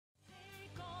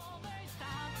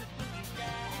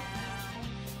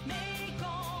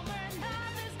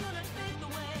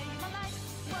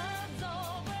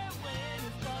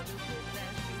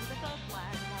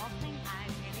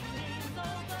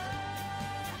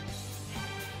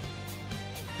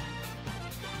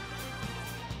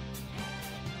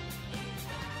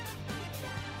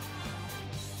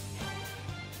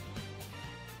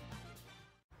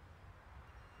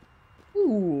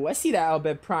Ooh, I see that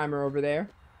Bhed primer over there.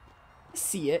 I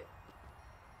see it.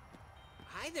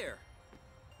 Hi there.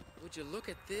 Would you look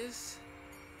at this?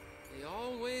 They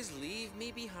always leave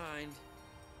me behind.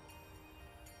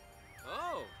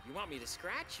 Oh, you want me to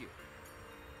scratch you?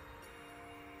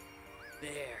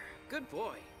 There. Good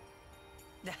boy.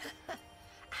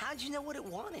 How'd you know what it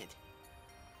wanted?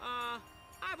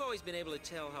 I've always been able to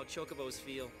tell how chocobos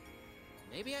feel.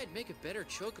 Maybe I'd make a better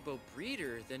chocobo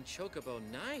breeder than chocobo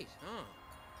knight, huh?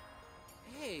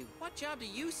 Hey, what job do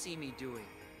you see me doing?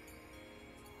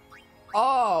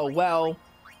 Oh, well,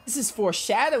 this is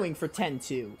foreshadowing for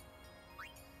 10-2.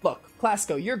 Look,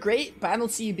 Classico, you're great, but I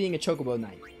don't see you being a chocobo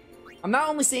knight. I'm not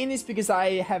only saying this because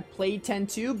I have played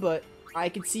 10-2, but I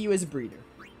could see you as a breeder.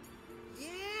 Yeah,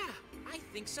 I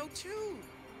think so too.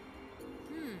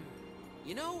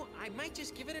 You know, I might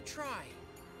just give it a try.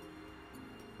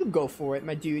 You go for it,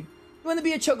 my dude. You want to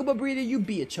be a chocobo breeder? You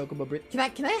be a chocobo breeder.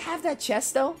 Can I have that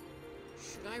chest, though?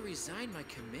 Should I resign my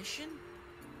commission?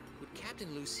 Would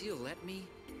Captain Lucille let me?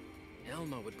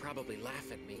 Elma would probably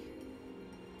laugh at me.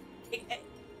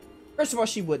 First of all,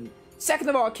 she wouldn't. Second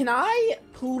of all, can I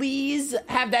please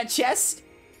have that chest?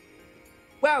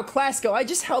 Wow, Classico, I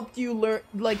just helped you learn,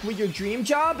 like, with your dream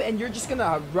job, and you're just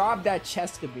gonna rob that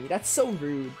chest of me. That's so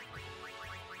rude.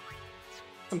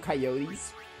 Some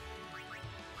coyotes.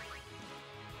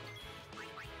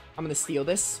 I'm gonna steal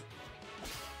this.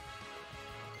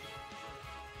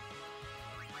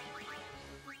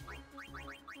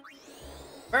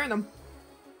 Burn them.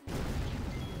 I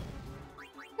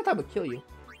thought I would kill you.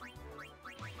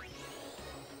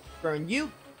 Burn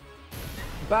you.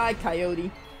 Bye,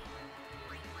 coyote.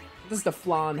 What does the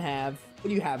flan have? What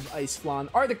do you have, Ice Flan?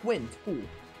 Arctic Wind. Cool.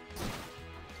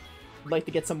 I'd like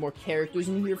to get some more characters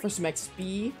in here for some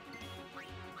XP.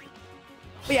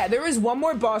 But yeah, there is one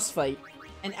more boss fight.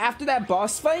 And after that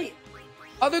boss fight,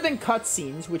 other than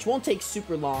cutscenes, which won't take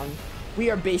super long, we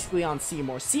are basically on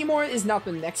Seymour. Seymour is not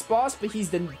the next boss, but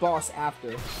he's the boss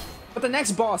after. But the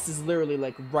next boss is literally,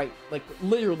 like,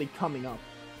 literally coming up.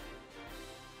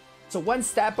 So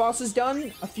once that boss is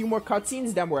done, a few more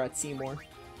cutscenes, then we're at Seymour.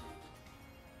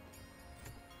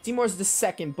 Seymour's the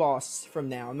second boss from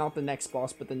now. Not the next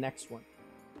boss, but the next one.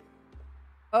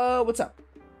 What's up?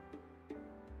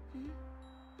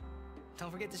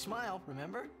 Don't forget to smile,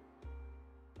 remember?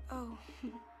 Oh,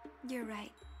 you're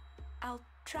right. I'll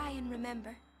try and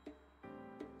remember.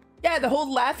 Yeah, the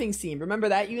whole laughing scene. Remember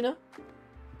that, Yuna?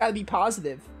 Gotta be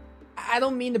positive. I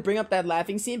don't mean to bring up that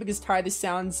laughing scene because this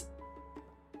sounds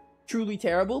truly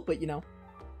terrible, but you know,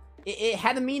 it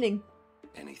had a meaning.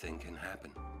 Anything can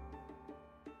happen.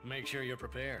 Make sure you're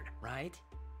prepared, right?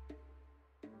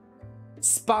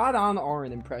 Spot on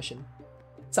Auron impression.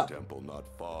 What's up? Temple not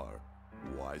far.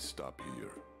 Why stop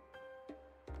here?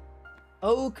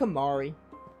 Oh, Kamari.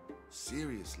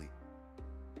 Seriously?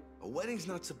 A wedding's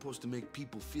not supposed to make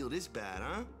people feel this bad,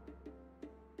 huh?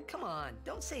 Come on,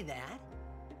 don't say that.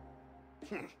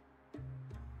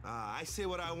 I say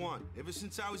what I want, ever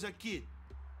since I was a kid.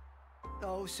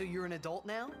 Oh, so you're an adult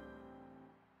now?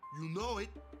 You know it.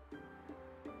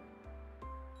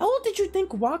 How old did you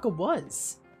think Waka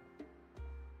was?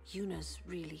 Yuna's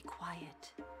really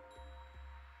quiet.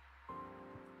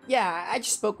 Yeah, I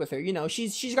just spoke with her. You know,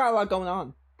 she's got a lot going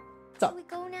on. What's up? Shall we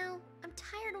go now? I'm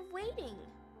tired of waiting.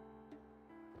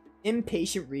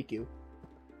 Impatient Rikku.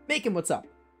 Bacon, what's up?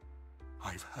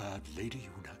 I've heard Lady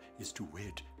Yuna is to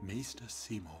wed Maester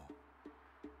Seymour.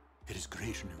 It is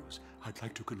great news. I'd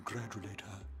like to congratulate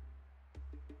her.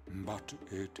 But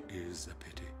it is a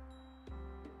pity.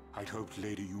 I'd hoped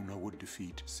Lady Yuna would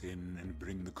defeat sin and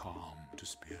bring the calm to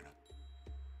Spear.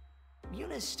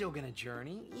 Yuna's still gonna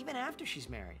journey, even after she's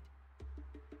married.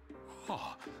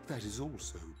 Ah, that is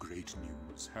also great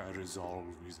news. Her resolve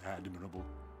is admirable.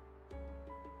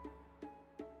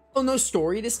 Oh, no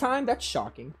story this time? That's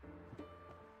shocking.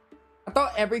 I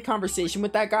thought every conversation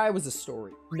with that guy was a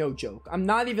story. No joke. I'm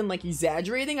not even, like,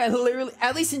 exaggerating. I literally,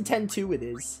 at least in 10-2 it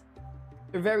is.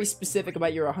 They're very specific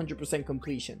about your 100%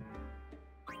 completion.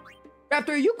 Raptor,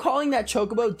 are you calling that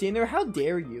chocobo dinner? How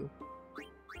dare you?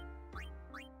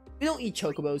 We don't eat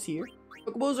chocobos here.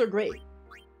 Chocobos are great.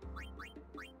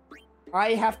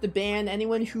 I have to ban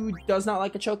anyone who does not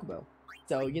like a chocobo.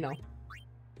 So, you know.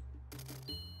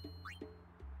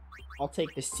 I'll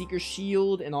take the Seeker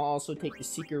Shield, and I'll also take the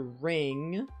Seeker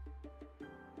Ring.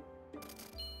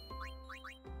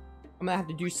 I'm gonna have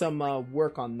to do some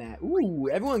work on that. Ooh,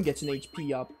 everyone gets an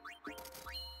HP up.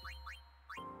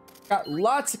 Got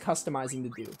lots of customizing to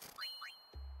do.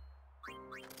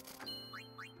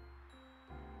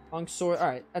 Long sword.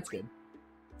 Alright, that's good.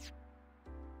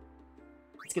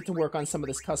 Let's get to work on some of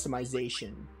this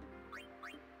customization.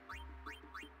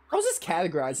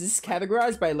 categorized? Is this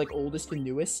categorized by, like, oldest to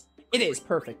newest? It is.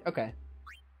 Perfect. Okay.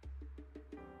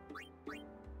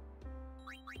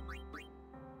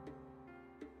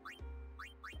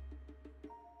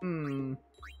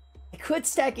 I could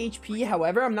stack HP,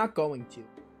 however, I'm not going to.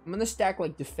 I'm gonna stack,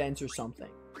 like, defense or something.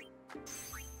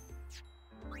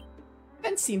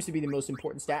 Defense seems to be the most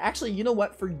important stat. Actually, you know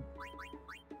what?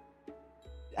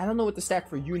 I don't know what to stack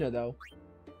for Yuna, though.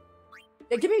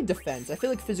 Yeah, give me defense. I feel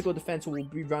like physical defense will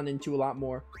be run into a lot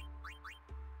more.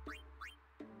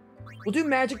 We'll do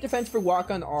magic defense for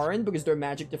Waka and Auron because their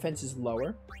magic defense is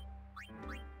lower.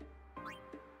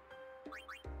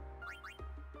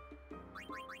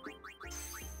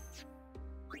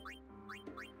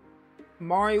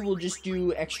 Mari will just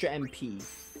do extra MP.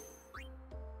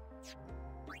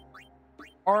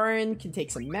 Auron can take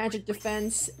some magic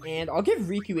defense, and I'll give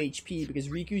Rikku HP because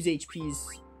Riku's HP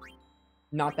is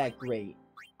not that great.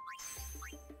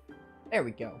 There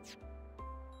we go.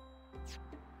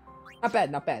 Not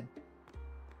bad, not bad.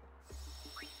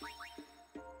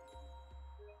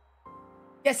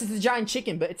 Yes, it's a giant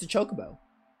chicken, but it's a chocobo.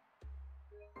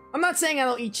 I'm not saying I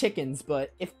don't eat chickens,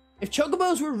 but if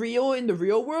chocobos were real in the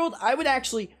real world, I would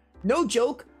actually, no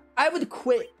joke, I would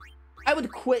quit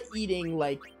eating,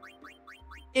 like,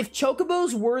 if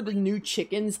chocobos were the new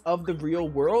chickens of the real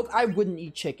world, I wouldn't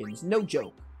eat chickens, no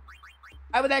joke.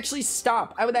 I would actually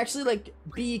stop. I would actually, like,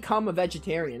 become a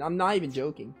vegetarian. I'm not even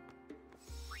joking.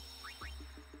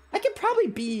 I could probably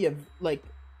be,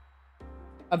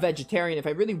 a vegetarian if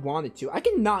I really wanted to. I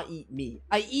can not eat meat.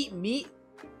 I eat meat,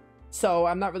 so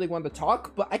I'm not really one to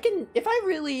talk, but I can, if I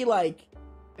really, like,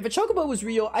 if a chocobo was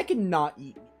real, I can not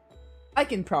eat meat. I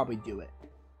can probably do it.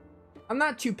 I'm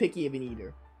not too picky of an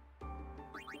eater.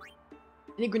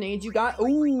 Any grenades you got?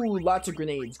 Ooh, lots of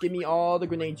grenades. Give me all the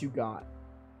grenades you got.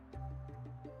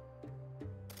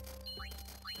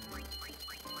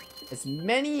 As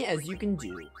many as you can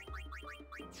do.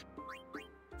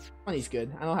 Money's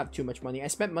good. I don't have too much money. I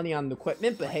spent money on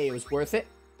equipment, but hey, it was worth it.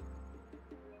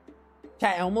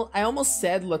 Chat, I almost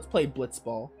said let's play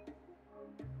Blitzball.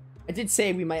 I did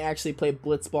say we might actually play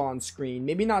Blitzball on screen.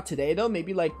 Maybe not today, though.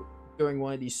 Maybe, like, during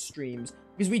one of these streams.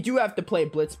 Because we do have to play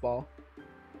Blitzball.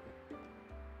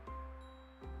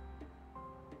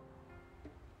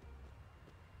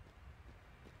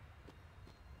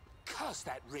 Curse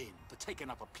that Rin for taking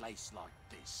up a place like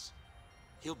this.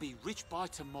 He'll be rich by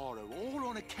tomorrow, all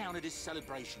on account of this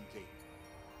celebration thing.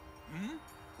 Hmm?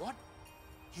 What?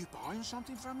 You buying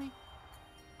something from me?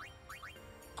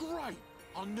 Great!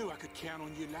 I knew I could count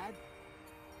on you, lad.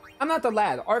 I'm not the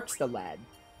lad. Ark's the lad.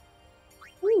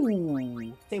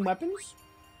 Ooh. Same weapons?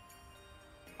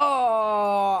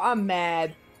 Oh, I'm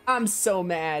mad. I'm so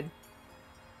mad.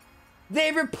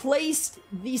 They replaced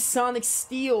the Sonic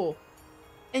Steel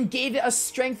and gave it a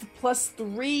strength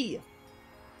 +3.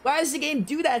 Why does the game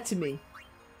do that to me?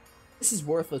 This is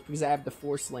worthless because I have the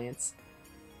Force Lance.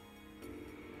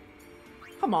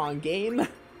 Come on, game.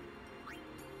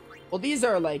 Well, these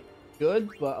are, like, good,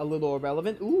 but a little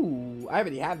irrelevant. Ooh, I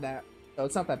already have that, so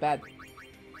it's not that bad.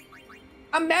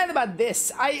 I'm mad about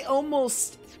this. I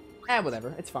almost...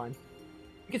 whatever. It's fine.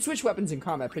 You can switch weapons in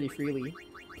combat pretty freely.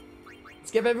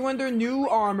 Let's give everyone their new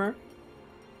armor.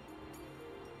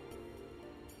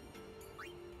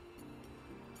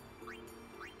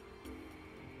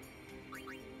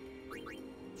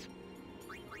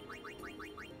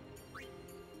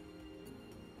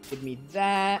 Give me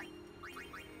that.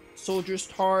 Soldier's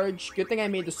Targe. Good thing I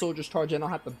made the Soldier's Targe. I don't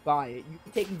have to buy it. You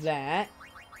can take that.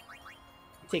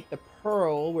 Take the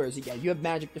Pearl. Where is it? Yeah, you have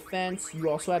magic defense. You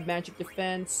also have magic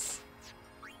defense.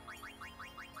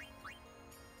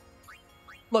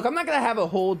 Look, I'm not going to have a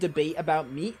whole debate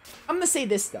about meat. I'm going to say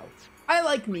this, though. I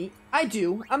like meat. I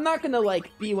do. I'm not going to,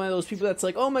 like, be one of those people that's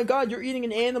like, oh my god, you're eating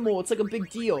an animal. It's like a big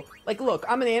deal. Like, look,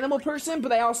 I'm an animal person,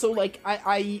 but I also, like,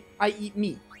 I eat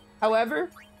meat. However,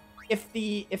 if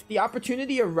the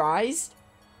opportunity arises,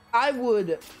 I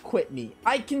would quit meat.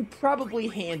 I can probably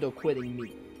handle quitting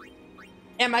meat.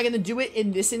 Am I going to do it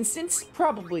in this instance?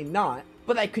 Probably not.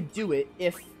 But I could do it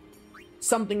if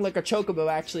something like a chocobo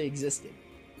actually existed.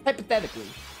 Hypothetically.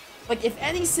 Like, if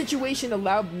any situation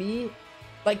allowed me,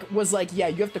 like, was like, yeah,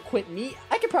 you have to quit meat,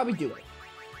 I could probably do it.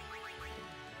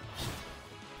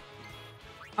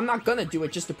 I'm not gonna do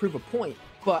it just to prove a point,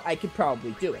 but I could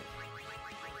probably do it.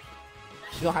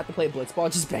 You don't have to play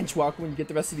Blitzball, just bench Waka when you get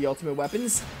the rest of the ultimate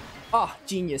weapons. Ah,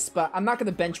 genius, but I'm not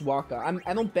gonna bench Waka.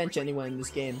 I don't bench anyone in this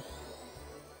game.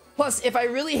 Plus, if I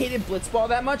really hated Blitzball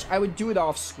that much, I would do it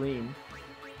off screen.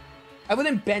 I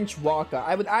wouldn't bench Waka.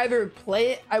 I would either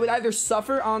play it, I would either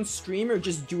suffer on stream or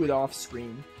just do it off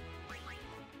screen.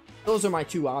 Those are my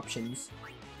two options.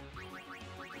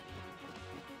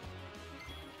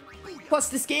 Plus,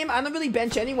 this game, I don't really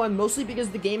bench anyone, mostly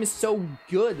because the game is so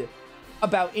good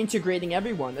about integrating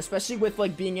everyone, especially with,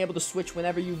 like, being able to switch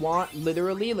whenever you want,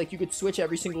 literally. Like, you could switch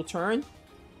every single turn.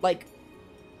 Like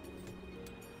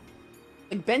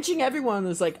benching everyone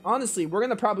is, like, honestly, we're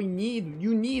gonna probably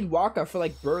need Waka for,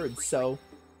 like, birds, so,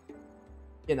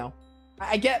 you know.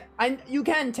 I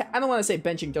don't want to say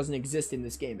benching doesn't exist in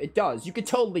this game. It does. You could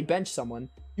totally bench someone.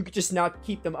 You could just not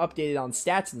keep them updated on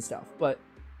stats and stuff, but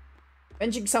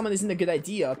benching someone isn't a good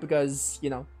idea because, you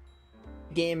know,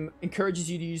 the game encourages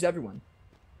you to use everyone.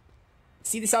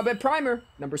 See this Bhed Primer,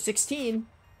 number 16,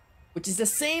 which is the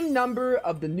same number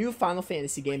of the new Final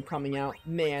Fantasy game coming out.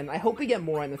 Man, I hope we get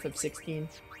more on FF16.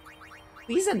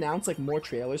 Please announce, like, more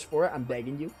trailers for it. I'm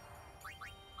begging you.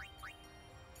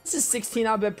 This is 16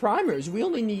 Bhed Primers. We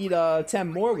only need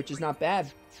 10 more, which is not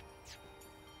bad.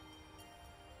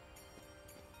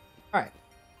 Alright.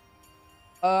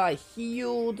 I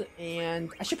healed,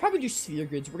 and I should probably do Sphere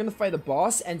Grids. We're gonna fight a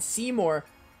boss, and Seymour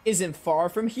isn't far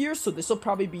from here, so this will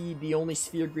probably be the only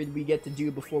Sphere Grid we get to do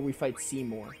before we fight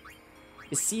Seymour.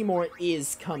 Because Seymour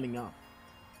is coming up.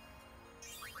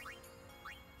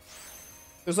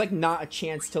 There's, like, not a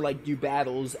chance to, like, do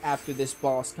battles after this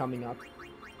boss coming up.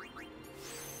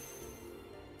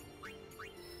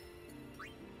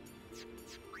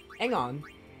 Hang on.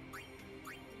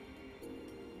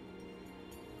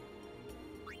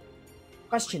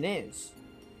 Question is,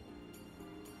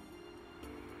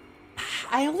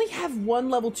 I only have one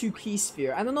level 2 key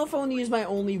sphere. I don't know if I want to use my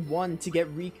only one to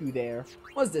get Rikku there.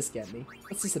 What does this get me?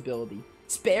 What's this ability?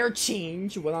 Spare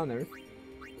change? What on earth?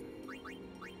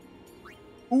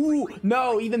 Ooh,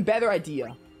 no, even better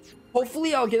idea.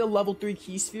 Hopefully I'll get a level 3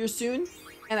 key sphere soon,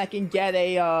 and I can get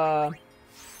a,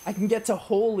 I can get to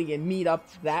Holy and meet up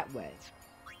that way.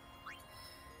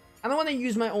 I don't want to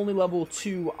use my only level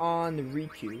 2 on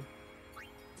Rikku.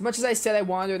 As much as I said I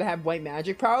wanted her to have white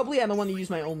magic, probably, I don't want to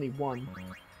use my only one.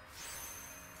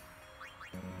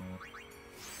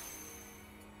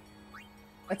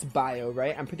 That's bio,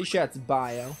 right? I'm pretty sure that's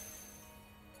bio.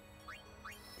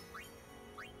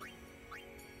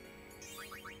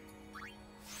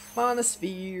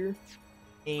 Monosphere.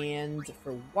 And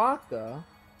for Waka...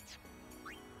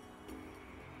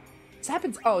 This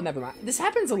happens... Oh, never mind. This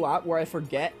happens a lot where I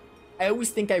forget. I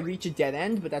always think I reach a dead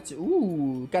end, but that's...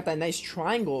 Ooh, got that nice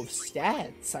triangle of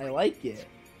stats. I like it.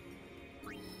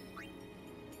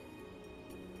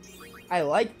 I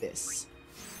like this.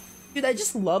 Dude, I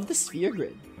just love the Sphere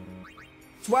Grid.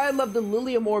 It's why I love the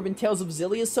Lilium Orb in Tales of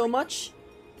Xillia so much.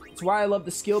 It's why I love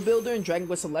the Skill Builder in Dragon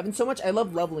Quest XI so much. I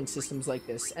love leveling systems like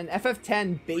this. And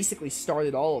FF10 basically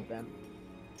started all of them.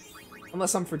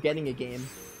 Unless I'm forgetting a game.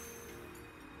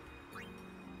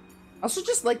 I also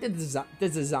just like the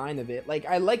design of it. Like,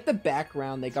 I like the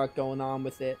background they got going on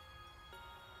with it.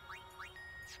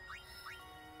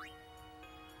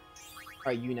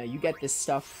 Alright, Yuna, you get this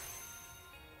stuff.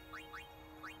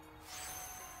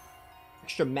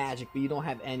 Extra magic, but you don't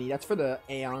have any. That's for the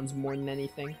Aeons more than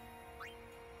anything.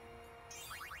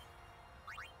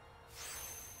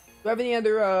 Do I have any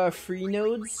other free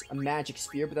nodes? A magic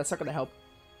sphere, but that's not gonna help.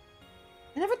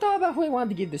 I never thought about who I wanted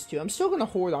to give this to. I'm still gonna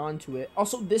hoard on to it.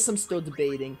 Also, this I'm still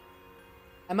debating.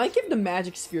 I might give the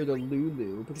magic sphere to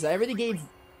Lulu, because I already gave...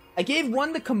 I gave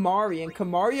one to Kamari, and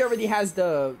Kamari already has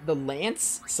the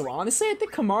lance. So honestly, I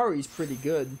think Kamari's pretty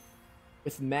good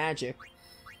with magic.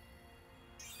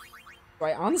 So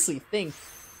I honestly think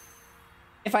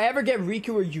if I ever get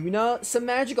Rikku or Yuna some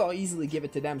magic, I'll easily give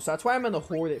it to them. So that's why I'm gonna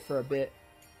hoard it for a bit.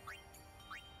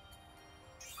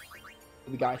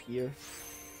 What we got here?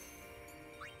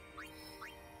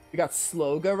 We got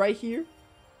Sloga right here.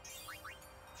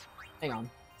 Hang on.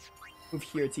 Move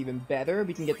here, it's even better.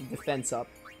 We can get the defense up.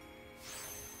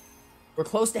 We're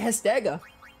close to Hestega.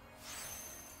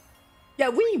 Yeah,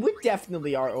 we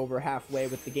definitely are over halfway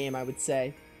with the game, I would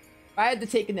say. If I had to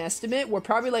take an estimate, we're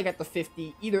probably like at the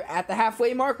 50, either at the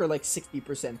halfway mark or like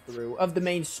 60% through of the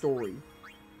main story.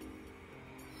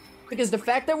 Because the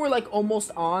fact that we're like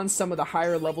almost on some of the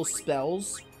higher level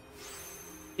spells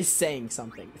is saying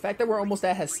something. The fact that we're almost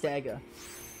at Hestega.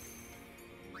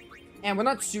 And we're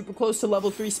not super close to level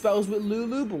 3 spells with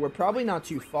Lulu, but we're probably not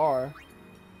too far.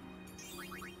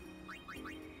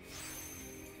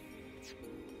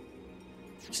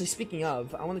 Actually, speaking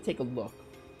of, I want to take a look.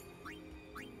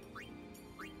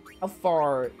 How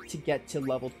far to get to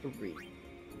level 3?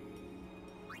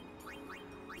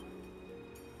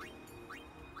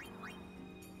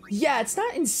 Yeah, it's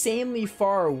not insanely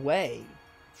far away.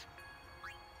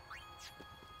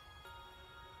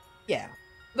 Yeah.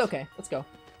 Okay, let's go.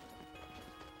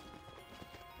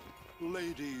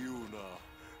 Lady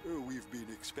Yuna, we've been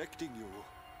expecting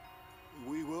you.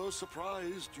 We were was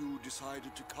surprised you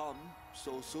decided to come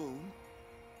so soon.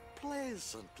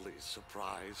 Pleasantly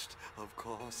surprised, of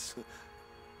course.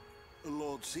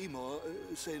 Lord Seymour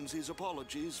sends his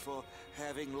apologies for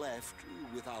having left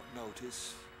without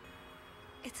notice.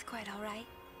 It's quite all right.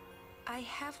 I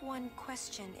have one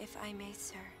question, if I may,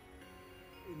 sir.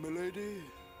 Milady?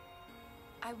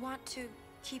 I want to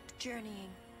keep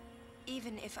journeying,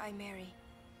 even if I marry.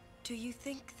 Do you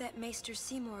think that Maester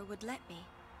Seymour would let me?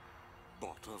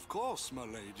 But of course, my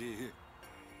lady.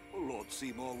 Lord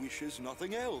Seymour wishes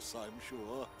nothing else, I'm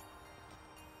sure.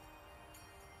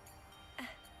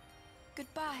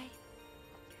 Goodbye.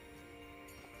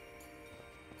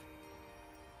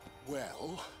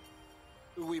 Well,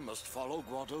 we must follow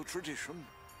Grotto tradition.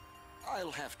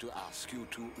 I'll have to ask you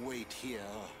to wait here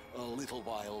a little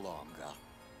while longer.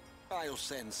 I'll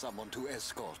send someone to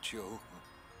escort you.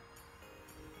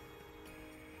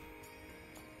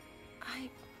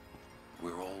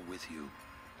 We're all with you.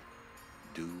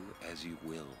 Do as you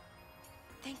will.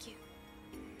 Thank you.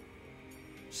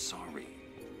 Sorry.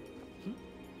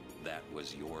 That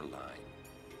was your line.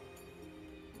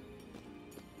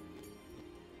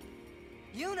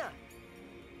 Yuna!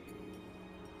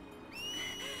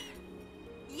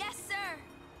 Yes, sir!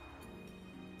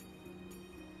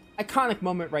 Iconic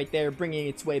moment right there, bringing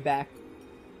its way back.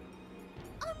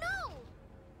 Oh no!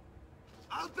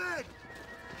 I'll bed!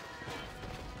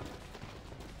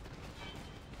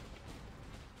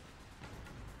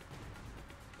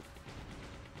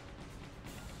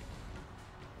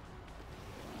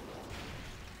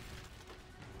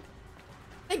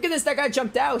 Thank goodness that guy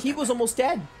jumped out. He was almost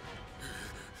dead.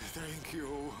 Thank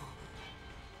you.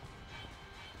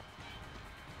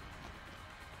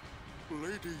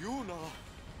 Lady Yuna.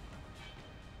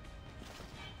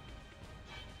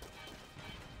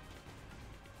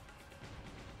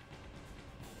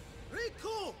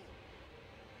 Rikku!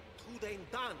 Tu den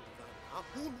dan, a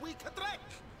hun we katrek!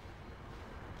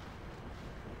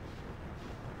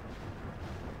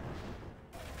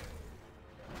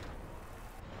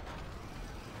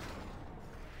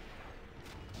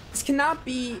 This cannot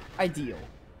be ideal.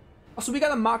 Also, we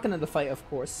got a Machina to fight, of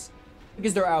course,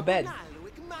 because they're out bed.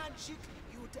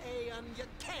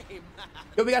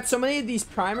 Yo, we got so many of these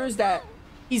primers that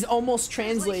he's almost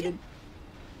translated.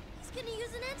 He's gonna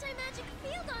use an anti-magic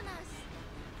field on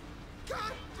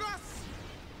us.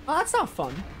 Oh, that's not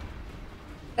fun.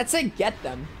 That's it, get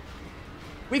them.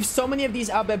 We have so many of these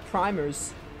Albed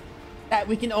primers that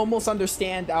we can almost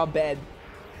understand Albed.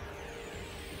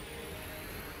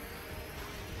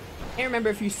 I can't remember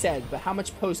if you said, but how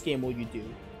much post-game will you do?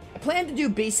 I plan to do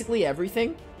basically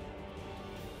everything.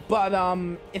 But,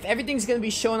 if everything's gonna be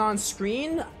shown on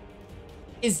screen,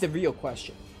 is the real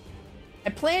question. I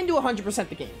plan to 100%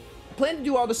 the game. I plan to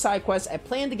do all the side quests. I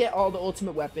plan to get all the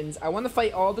ultimate weapons. I want to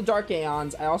fight all the Dark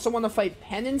Aeons. I also want to fight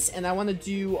Penance, and I want to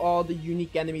do all the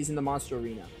unique enemies in the Monster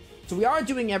Arena. So we are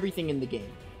doing everything in the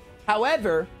game.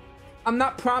 However, I'm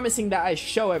not promising that I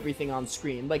show everything on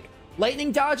screen. Like,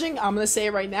 lightning dodging, I'm going to say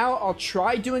right now, I'll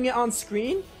try doing it on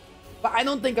screen. But I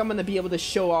don't think I'm going to be able to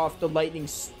show off the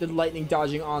lightning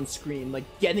dodging on screen. Like,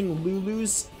 getting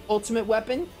Lulu's ultimate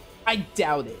weapon, I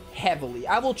doubt it heavily.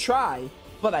 I will try,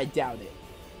 but I doubt it.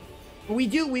 We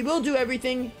will do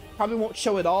everything. Probably won't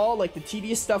show it all. Like, the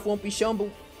tedious stuff won't be shown, but,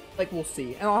 like, we'll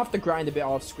see. And I'll have to grind a bit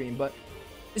off screen, but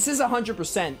this is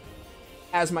 100%,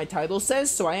 as my title says,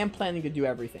 so I am planning to do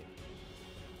everything.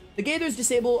 Negators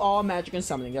disable all magic and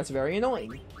summoning. That's very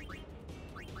annoying.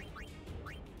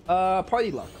 Party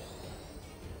luck.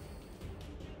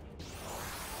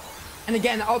 And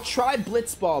again, I'll try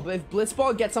Blitzball, but if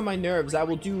Blitzball gets on my nerves, I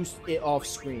will do it off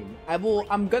screen.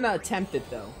 I'm gonna attempt it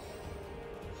though.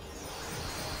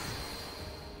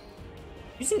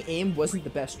 Using aim wasn't the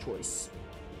best choice.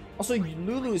 Also,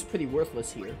 Lulu is pretty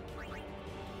worthless here.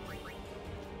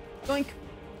 Doink.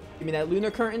 Give me that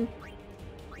Lunar Curtain.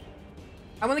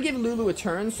 I want to give Lulu a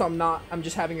turn, so I'm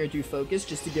just having her do focus,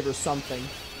 just to give her something.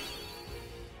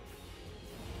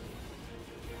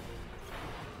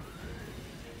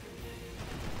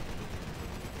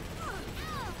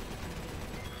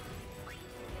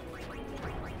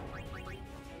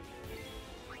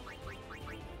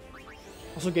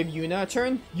 Also give Yuna a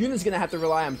turn. Yuna's gonna have to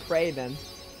rely on Prey then.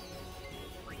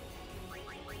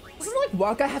 Doesn't like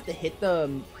Waka have to hit the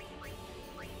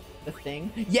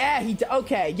thing? Yeah,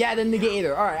 okay, yeah, the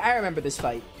Negator. Alright, I remember this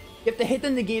fight. You have to hit the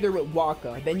Negator with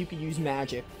Waka, then you can use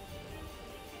magic.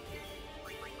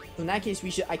 So in that case,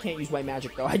 I can't use white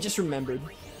magic though. I just remembered.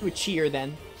 Do a cheer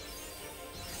then.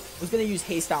 I was gonna use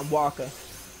haste on Waka.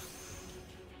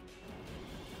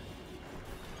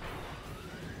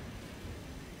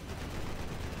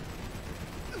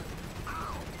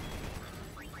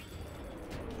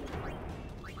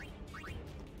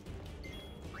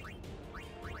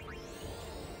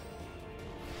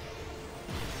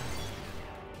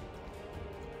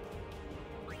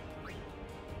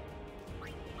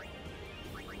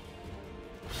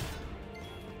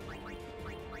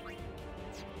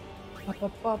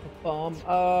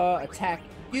 Attack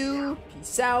you.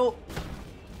 Peace out.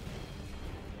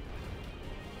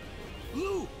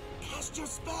 Lou, cast your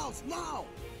spells now.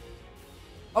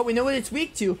 Oh, we know what it's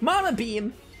weak to. Mana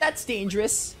Beam. That's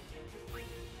dangerous.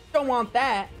 Don't want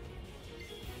that.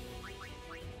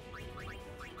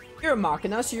 You're a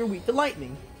Machina, so you're weak to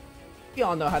lightning. We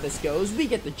all know how this goes. We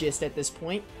get the gist at this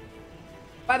point.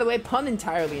 By the way, pun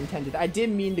entirely intended. I did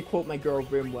mean to quote my girl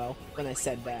Rimwell when I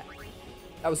said that.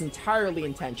 That was entirely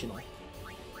intentional.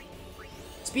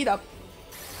 Speed up.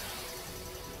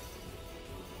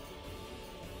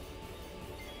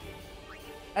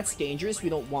 That's dangerous. We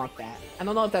don't want that. I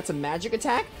don't know if that's a magic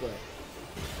attack, but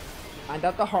find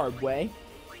out the hard way.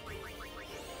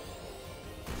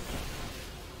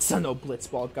 Sunno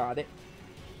Blitzball got it.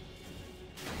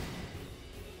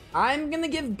 I'm gonna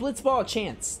give Blitzball a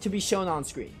chance to be shown on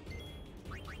screen.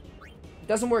 If it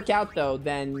doesn't work out though,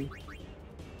 then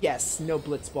yes, no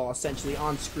Blitzball essentially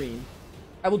on screen.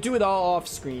 I will do it all off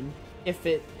screen if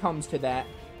it comes to that.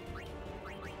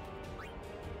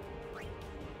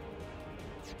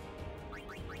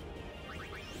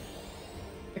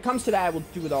 If it comes to that, I will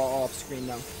do it all off screen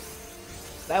though.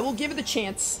 But I will give it a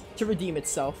chance to redeem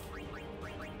itself.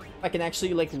 I can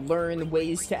actually like learn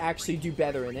ways to actually do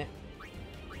better in it.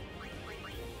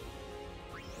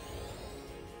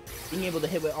 Being able to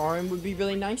hit with arm would be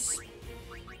really nice.